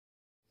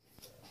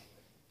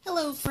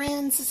Hello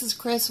friends, this is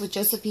Chris with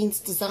Josephine's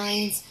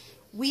Designs.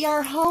 We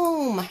are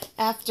home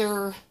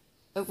after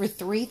over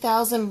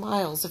 3,000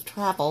 miles of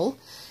travel.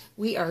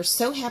 We are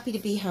so happy to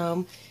be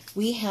home.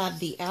 We had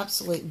the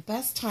absolute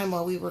best time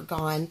while we were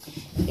gone.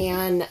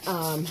 And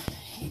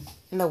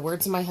in the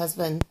words of my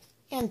husband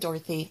and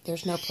Dorothy,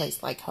 there's no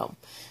place like home.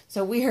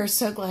 So we are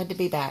so glad to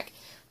be back.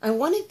 I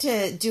wanted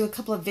to do a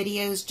couple of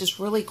videos, just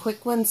really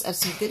quick ones, of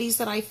some goodies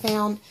that I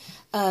found.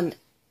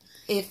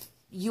 If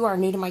you are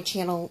new to my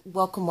channel,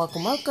 welcome,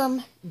 welcome,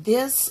 welcome.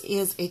 This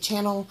is a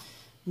channel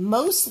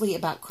mostly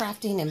about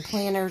crafting and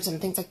planners and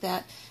things like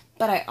that.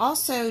 But I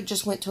also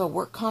just went to a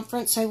work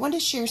conference, so I wanted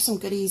to share some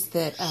goodies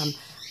that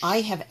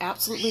I have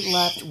absolutely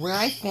loved, where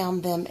I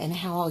found them, and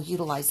how I'll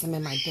utilize them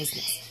in my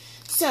business.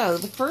 So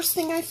the first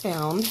thing I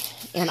found,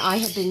 and I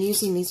have been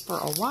using these for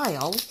a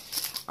while,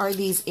 are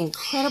these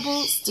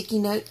incredible sticky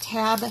note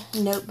tab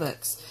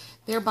notebooks.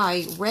 They're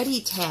by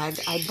Ready Tag.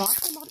 I bought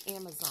them on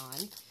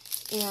Amazon.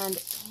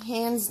 And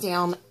hands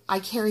down,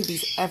 I carry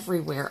these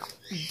everywhere.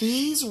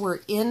 These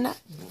were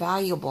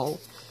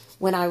invaluable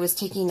when I was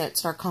taking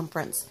notes at our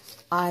conference.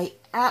 I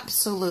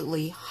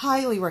absolutely,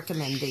 highly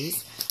recommend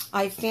these.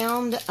 I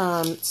found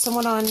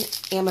someone on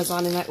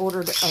Amazon, and I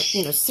ordered,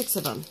 6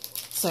 of them.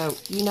 So,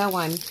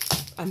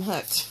 I'm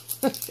hooked.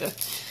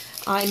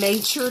 I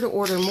made sure to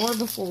order more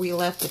before we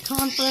left the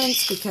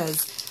conference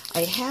because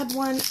I had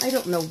one. I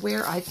don't know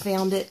where I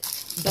found it,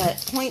 but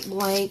point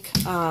blank,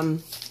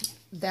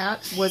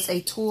 that was a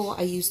tool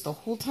I used the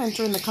whole time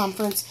during the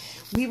conference.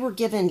 We were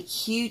given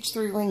huge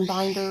 3-ring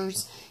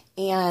binders,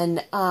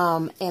 and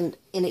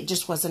it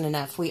just wasn't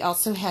enough. We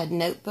also had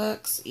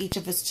notebooks. Each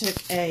of us took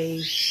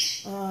a,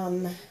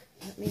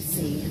 let me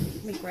see.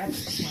 Let me grab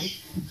this one.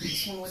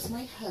 This one was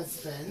my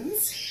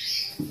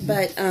husband's.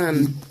 But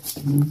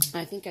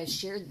I think I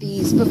shared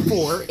these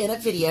before in a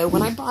video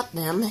when I bought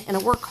them in a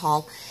work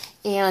haul.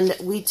 And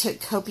we took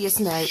copious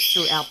notes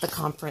throughout the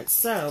conference.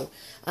 So,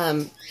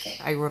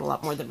 I wrote a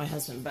lot more than my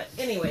husband. But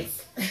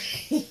anyways,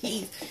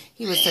 he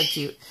was so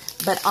cute.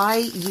 But I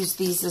use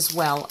these as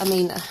well. I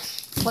mean,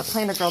 what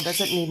planner girl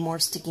doesn't need more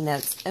sticky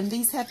notes? And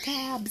these have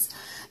tabs.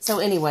 So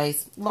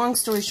anyways, long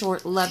story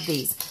short, love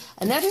these.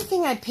 Another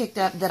thing I picked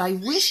up that I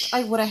wished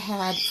I would have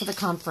had for the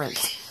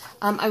conference.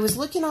 I was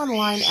looking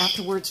online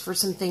afterwards for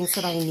some things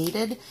that I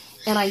needed.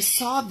 And I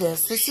saw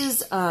this. This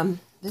is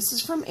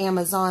from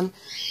Amazon.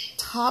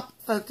 Top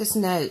focus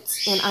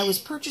notes, and I was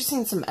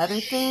purchasing some other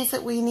things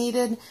that we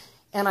needed,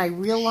 and I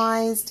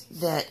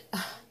realized that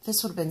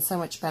this would have been so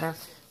much better.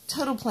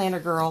 Total planner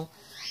girl.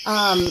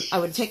 I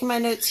would have taken my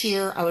notes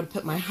here, I would have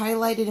put my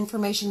highlighted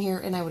information here,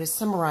 and I would have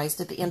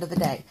summarized at the end of the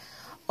day.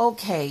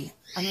 Okay,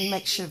 I'm going to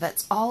make sure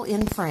that's all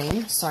in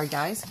frame. Sorry,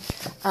 guys.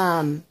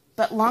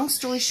 But long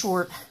story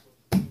short,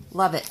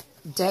 love it.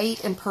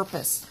 Date and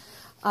purpose.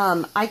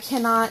 I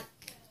can't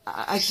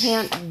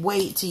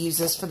wait to use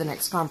this for the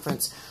next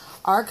conference.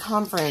 Our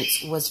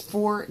conference was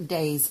 4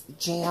 days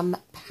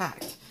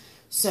jam-packed.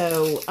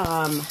 So,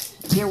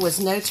 there was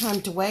no time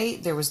to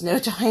wait. There was no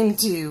time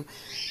to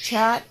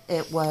chat.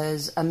 It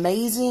was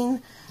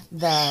amazing.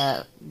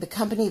 The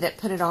company that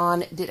put it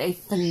on did a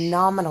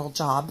phenomenal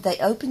job. They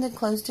opened and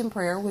closed in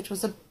prayer, which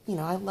was I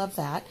love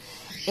that.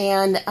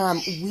 And,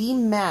 we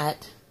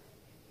met,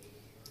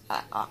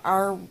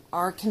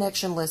 our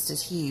connection list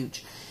is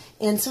huge.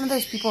 And some of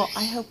those people,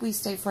 I hope we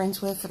stay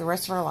friends with for the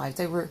rest of our lives.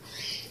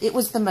 It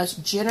was the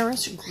most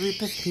generous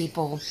group of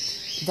people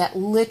that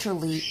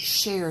literally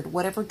shared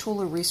whatever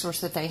tool or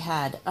resource that they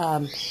had.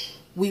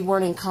 We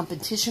weren't in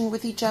competition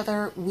with each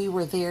other. We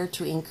were there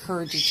to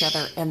encourage each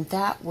other, and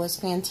that was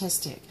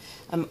fantastic.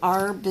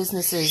 Our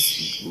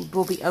businesses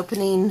will be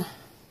opening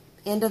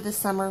end of the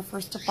summer,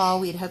 first of fall.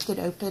 We had hoped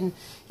to open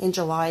in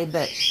July,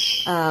 but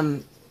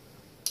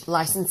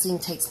licensing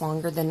takes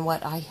longer than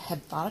what I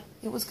had thought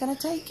it was going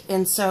to take.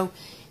 And so,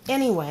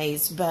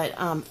 anyways, but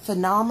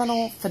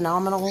phenomenal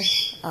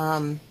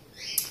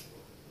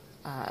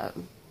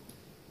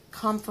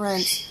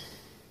conference,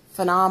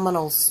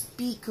 phenomenal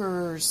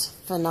speakers,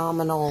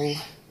 phenomenal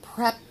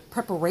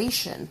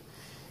preparation.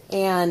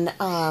 And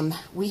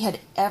we had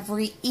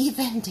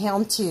even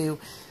down to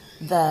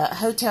the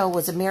hotel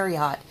was a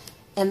Marriott.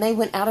 And they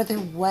went out of their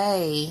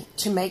way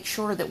to make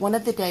sure that one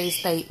of the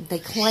days they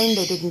claimed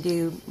they didn't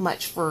do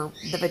much for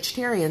the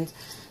vegetarians.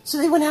 So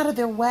they went out of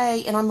their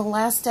way, and on the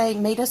last day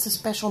made us a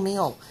special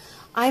meal.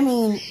 I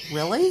mean,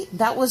 really?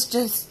 That was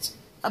just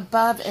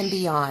above and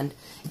beyond.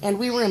 And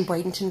we were in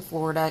Bradenton,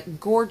 Florida.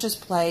 Gorgeous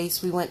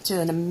place. We went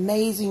to an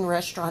amazing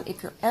restaurant.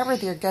 If you're ever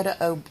there, go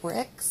to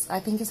O'Brick's,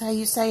 I think is how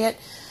you say it.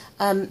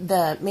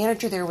 The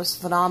manager there was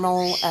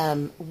phenomenal.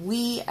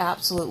 We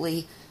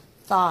absolutely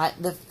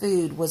thought the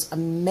food was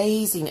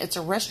amazing. It's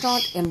a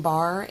restaurant and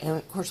bar, and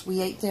of course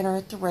we ate dinner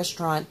at the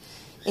restaurant,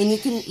 and you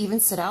can even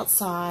sit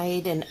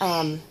outside. And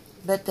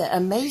but the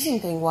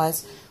amazing thing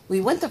was, we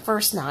went the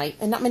first night,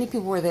 and not many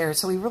people were there,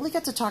 so we really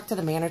got to talk to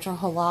the manager a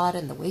whole lot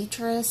and the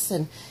waitress.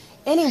 And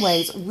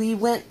anyways, we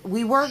were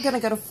going to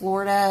go to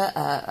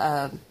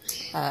Florida,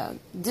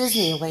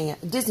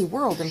 Disney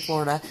World in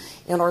Florida,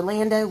 in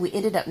Orlando. We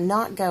ended up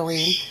not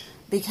going.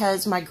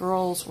 because my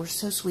girls were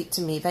so sweet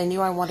to me. They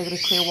knew I wanted to go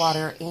to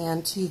Clearwater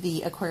and to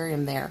the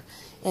aquarium there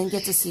and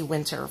get to see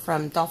Winter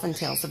from Dolphin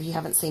Tales, if you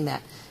haven't seen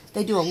that.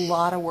 They do a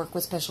lot of work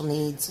with special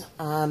needs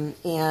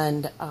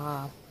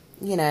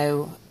you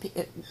know,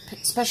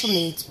 special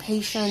needs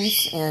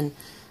patients and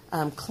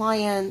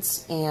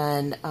clients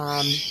and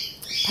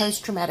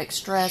post-traumatic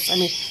stress. I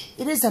mean,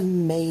 it is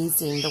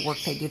amazing the work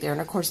they do there. And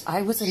of course,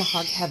 I was in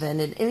hog heaven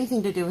and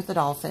anything to do with the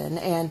dolphin.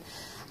 And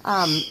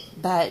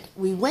but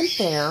we went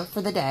there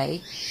for the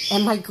day,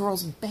 and my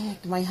girls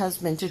begged my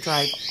husband to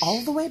drive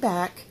all the way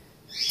back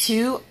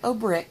to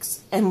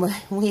O'Brick's, and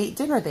we ate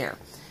dinner there.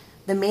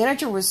 The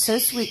manager was so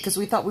sweet because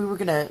we thought we were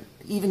going to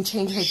even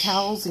change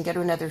hotels and go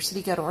to another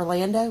city, go to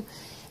Orlando.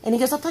 And he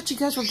goes, I thought you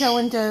guys were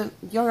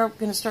you're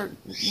going to start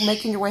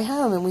making your way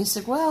home. And we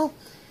said, well,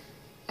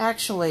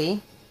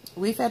 actually,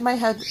 we fed my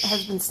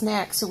husband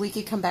snacks so we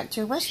could come back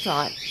to a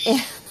restaurant.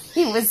 And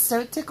he was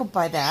so tickled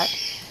by that.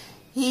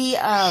 He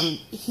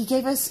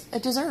gave us a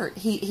dessert.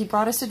 He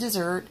brought us a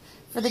dessert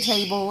for the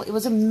table. It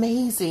was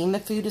amazing. The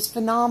food is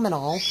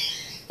phenomenal.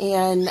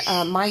 And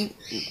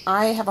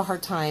I have a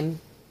hard time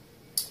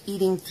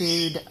eating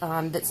food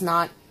that's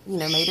not, you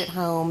know, made at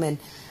home, and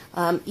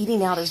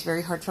eating out is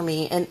very hard for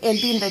me, and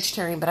being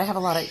vegetarian, but I have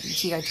a lot of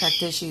GI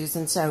tract issues,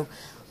 and so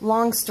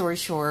long story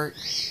short,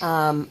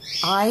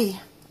 I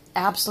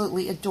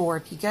absolutely adore,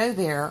 if you go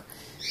there,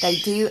 they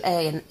do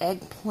an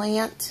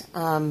eggplant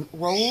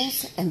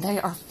rolls, and they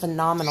are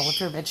phenomenal. If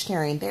you're a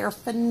vegetarian, they are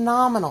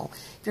phenomenal.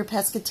 If you're a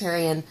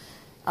pescatarian,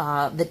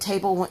 the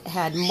table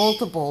had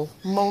multiple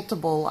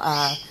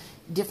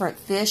different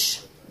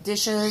fish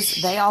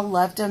dishes. They all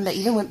loved them. They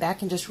even went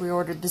back and just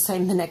reordered the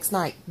same the next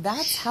night.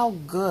 That's how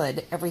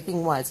good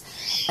everything was.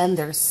 And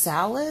their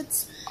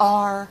salads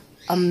are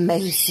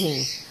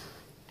amazing.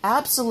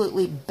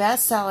 Absolutely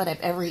best salad I've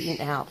ever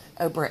eaten out.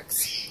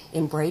 O'Brick's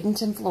in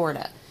Bradenton,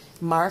 Florida.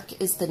 Mark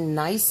is the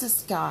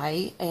nicest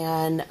guy,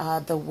 and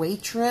the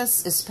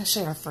waitress,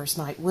 especially our first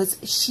night,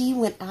 she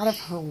went out of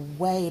her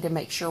way to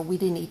make sure we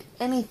didn't eat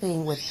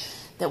anything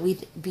that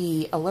we'd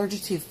be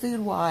allergic to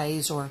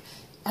food-wise, or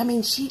I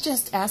mean, she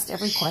just asked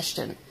every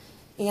question,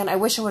 and I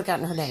wish I would have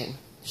gotten her name.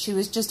 She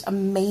was just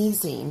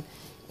amazing.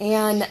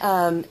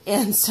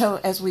 And so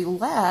as we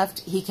left,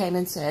 he came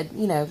and said,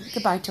 you know,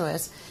 goodbye to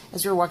us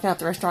as we were walking out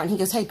the restaurant. And he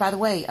goes, hey, by the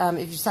way, if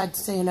you decide to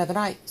stay another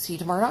night, see you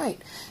tomorrow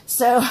night.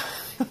 So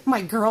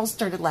my girls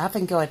started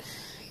laughing, going,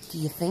 do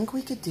you think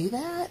we could do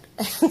that?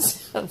 And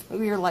so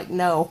we were like,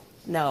 no.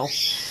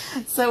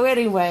 So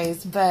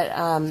anyways, but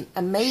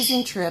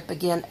amazing trip.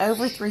 Again,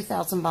 over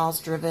 3,000 miles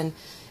driven.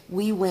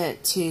 We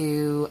went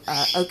to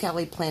Oak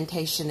Alley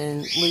Plantation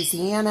in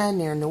Louisiana,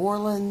 near New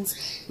Orleans.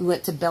 We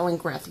went to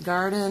Bellingrath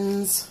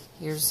Gardens.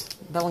 Here's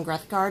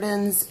Bellingrath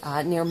Gardens,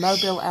 near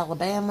Mobile,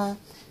 Alabama.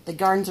 The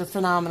gardens are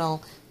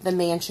phenomenal. The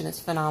mansion is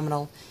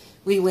phenomenal.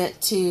 We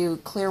went to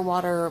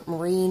Clearwater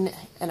Marine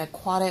and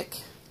Aquatic.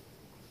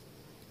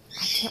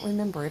 I can't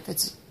remember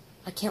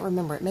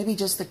it. Maybe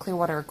just the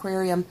Clearwater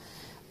Aquarium.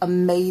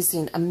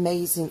 Amazing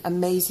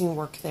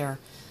work there.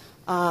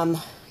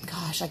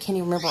 Gosh, I can't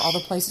even remember all the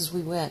places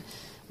we went.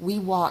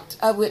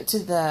 I went to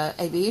the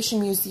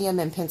Aviation Museum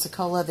in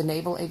Pensacola, the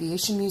Naval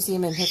Aviation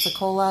Museum in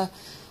Pensacola.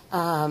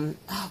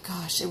 Oh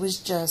gosh, it was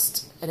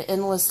just an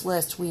endless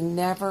list.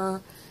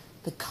 The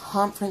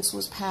conference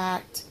was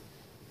packed.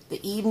 The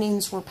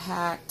evenings were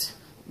packed.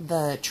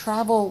 The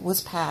travel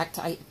was packed.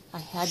 I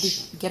had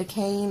to get a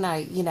cane,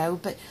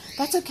 but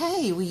that's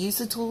okay. We use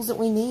the tools that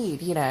we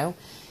need,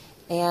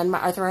 And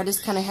my arthritis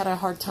kind of had a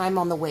hard time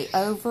on the way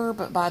over,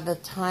 but by the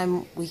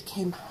time we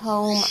came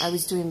home, I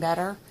was doing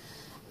better.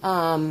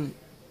 I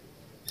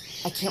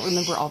can't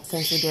remember all the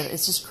things we did.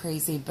 It's just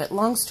crazy. But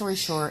long story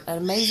short, an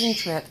amazing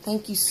trip.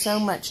 Thank you so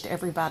much to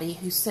everybody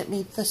who sent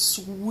me the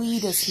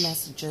sweetest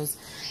messages.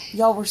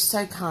 Y'all were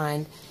so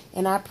kind,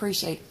 and I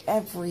appreciate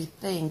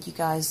everything you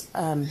guys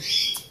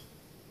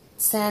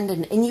send.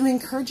 And you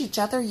encourage each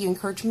other. You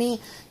encourage me.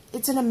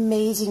 It's an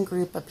amazing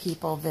group of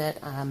people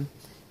that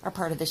are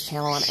part of this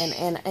channel,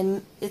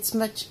 and it's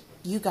much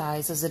you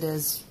guys as it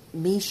is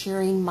me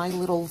sharing my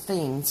little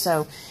thing.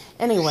 So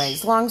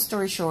anyways, long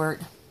story short,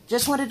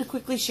 just wanted to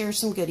quickly share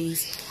some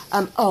goodies.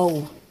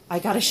 I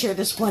gotta share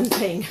this one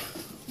thing.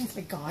 Oh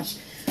my gosh,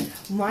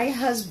 my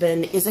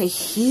husband is a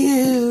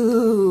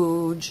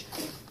huge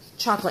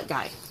chocolate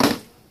guy.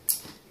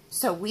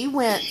 So we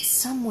went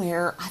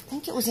somewhere, I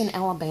think it was in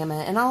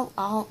Alabama, and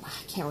I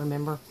can't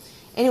remember.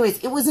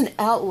 Anyways, it was an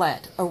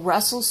outlet, a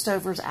Russell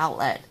Stover's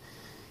outlet.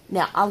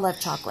 Now, I love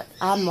chocolate.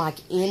 I'm like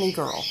any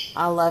girl.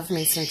 I love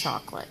me some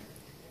chocolate.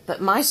 But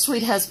my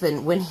sweet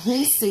husband, when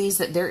he sees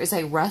that there is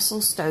a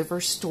Russell Stover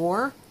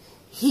store,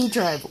 he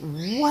drove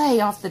way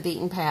off the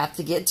beaten path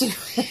to get to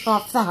it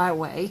off the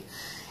highway.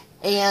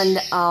 And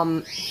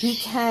he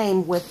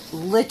came with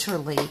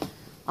literally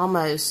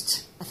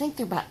almost, I think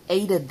there are about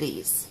 8 of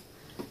these.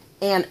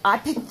 And I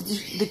picked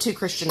the 2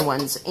 Christian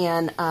ones.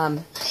 And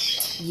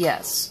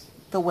yes,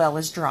 the well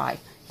is dry.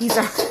 He's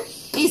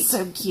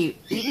so cute.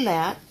 Even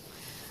that.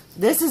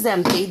 This is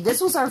empty.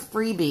 This was our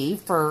freebie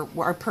for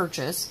our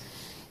purchase.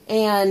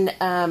 And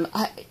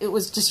it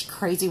was just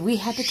crazy. We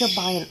had to go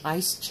buy an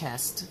ice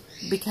chest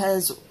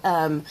because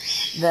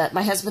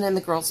my husband and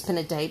the girls spent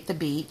a day at the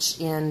beach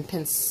in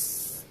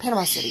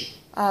Panama City.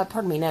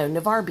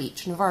 Navarre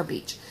Beach.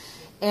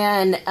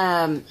 And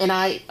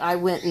I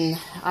went, and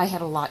I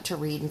had a lot to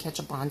read and catch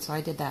up on, so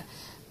I did that.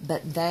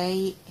 But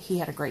he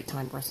had a great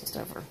time Brussels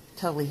over.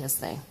 Totally his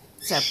thing.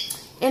 So,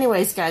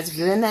 anyways, guys, if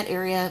you're in that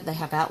area, they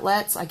have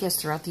outlets, I guess,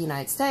 throughout the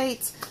United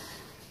States.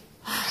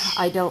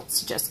 I don't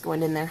suggest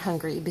going in there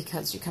hungry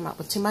because you come out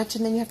with too much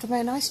and then you have to buy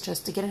an ice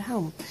chest to get it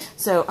home.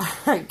 So, all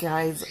right,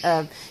 guys,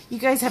 you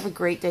guys have a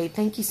great day.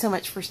 Thank you so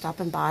much for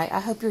stopping by. I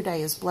hope your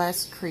day is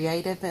blessed,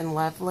 creative, and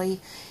lovely.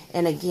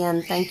 And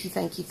again, thank you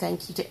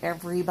to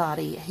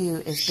everybody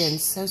who has been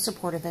so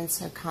supportive and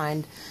so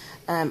kind.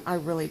 I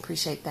really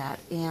appreciate that.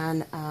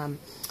 And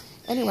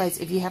anyways,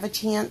 if you have a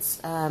chance,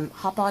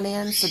 hop on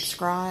in,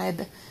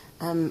 subscribe,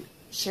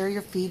 share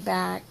your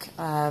feedback.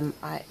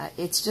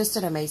 It's just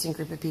an amazing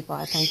group of people.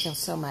 I thank you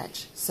so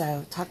much.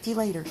 So talk to you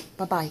later.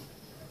 Bye-bye.